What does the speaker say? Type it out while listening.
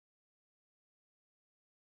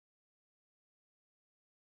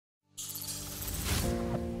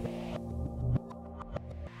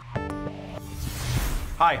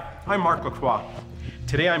Hi, I'm Marc Lacroix.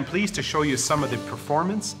 Today I'm pleased to show you some of the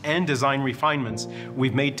performance and design refinements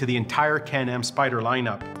we've made to the entire Can-Am Spyder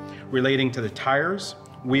lineup, relating to the tires,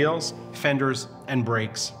 wheels, fenders, and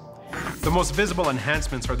brakes. The most visible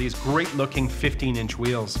enhancements are these great-looking 15-inch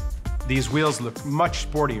wheels. These wheels look much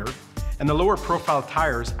sportier, and the lower profile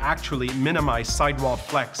tires actually minimize sidewall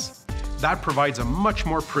flex. That provides a much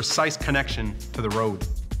more precise connection to the road.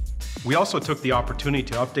 We also took the opportunity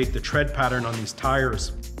to update the tread pattern on these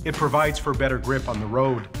tires. It provides for better grip on the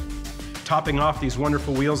road. Topping off these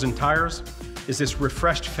wonderful wheels and tires is this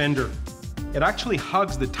refreshed fender. It actually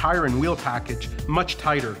hugs the tire and wheel package much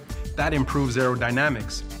tighter. That improves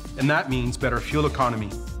aerodynamics, and that means better fuel economy.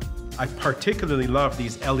 I particularly love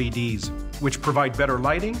these LEDs, which provide better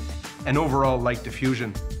lighting and overall light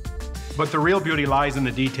diffusion. But the real beauty lies in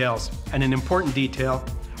the details, and an important detail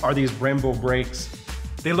are these Brembo brakes.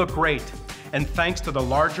 They look great, and thanks to the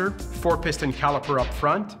larger 4-piston caliper up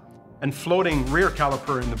front and floating rear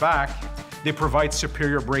caliper in the back, they provide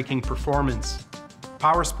superior braking performance.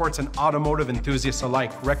 Power sports and automotive enthusiasts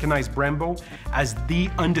alike recognize Brembo as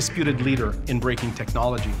the undisputed leader in braking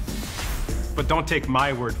technology. But don't take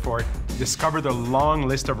my word for it. Discover the long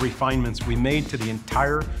list of refinements we made to the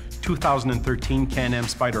entire 2013 Can-Am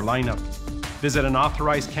Spyder lineup. Visit an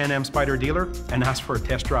authorized Can-Am Spyder dealer and ask for a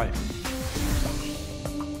test drive.